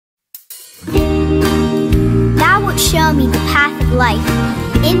show me the path of life.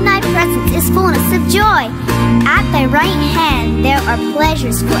 In thy presence is fullness of joy. At thy right hand there are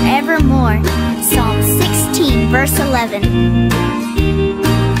pleasures forevermore. Psalm 16, verse 11.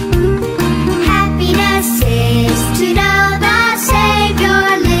 Happiness is to know the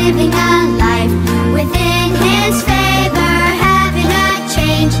Savior, living a life within His favor, having a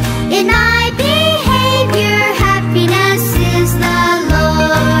change in thy behavior. Happiness is the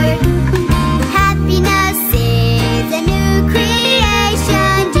Lord. Happiness is a new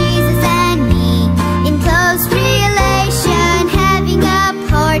creation, Jesus and me in close relation, having a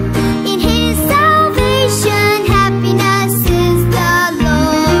part in His salvation. Happiness is the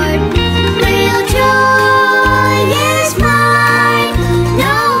Lord. Real joy is mine,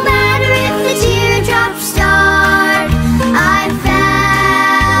 no matter if the teardrops start. I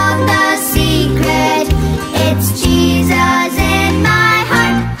found the secret, it's Jesus in my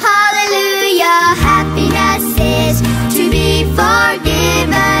heart. Hallelujah. Happiness is to be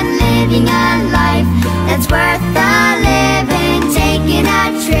forgiven, living a life that's worth the living, taking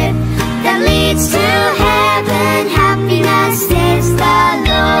a trip that leads to heaven. Happiness is the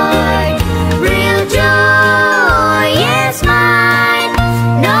Lord. Real joy is mine,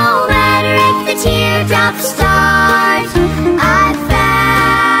 no matter if the teardrops start. I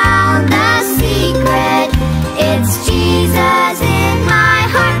found the secret, it's Jesus in my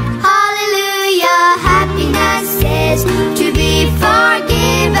heart. Hallelujah. Happiness is to be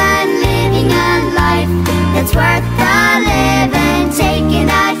forgiven, living a life that's worth the living, taking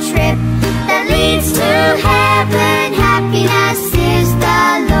a trip that leads to heaven. Happiness is the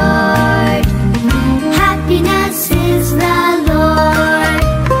Lord. Happiness is the Lord.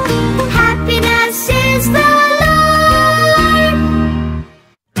 Happiness is the Lord.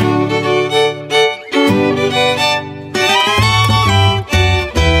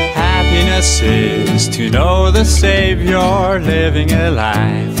 Happiness is to know the Savior, living a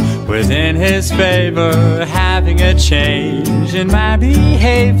life within His favor, having a change in my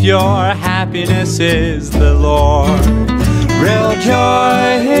behavior. Happiness is the Lord. Real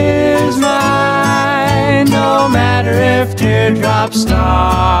joy is mine, no matter if teardrops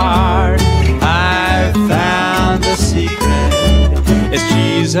start. I've found the secret, it's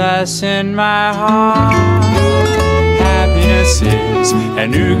Jesus in my heart. Happiness is a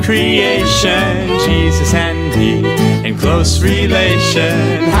new creation, Jesus and me in close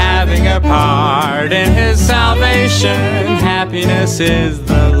relation, having a part in His salvation. Happiness is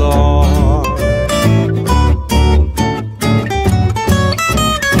the Lord.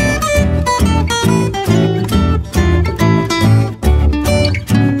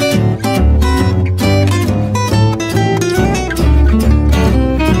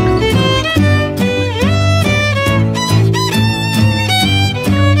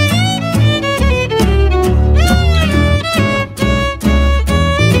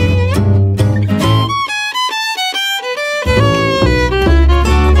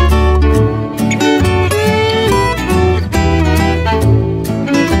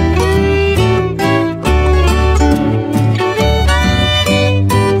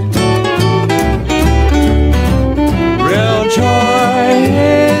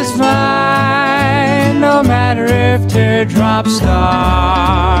 Teardrops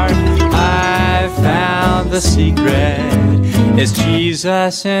start. I found the secret, it's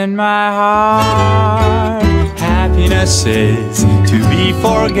Jesus in my heart. Happiness is to be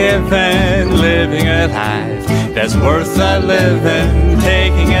forgiven, living a life that's worth the living,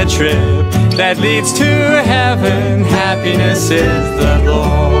 taking a trip that leads to heaven. Happiness is the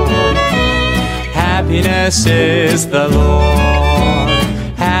Lord. Happiness is the Lord.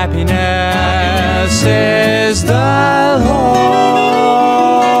 Happiness is the Lord.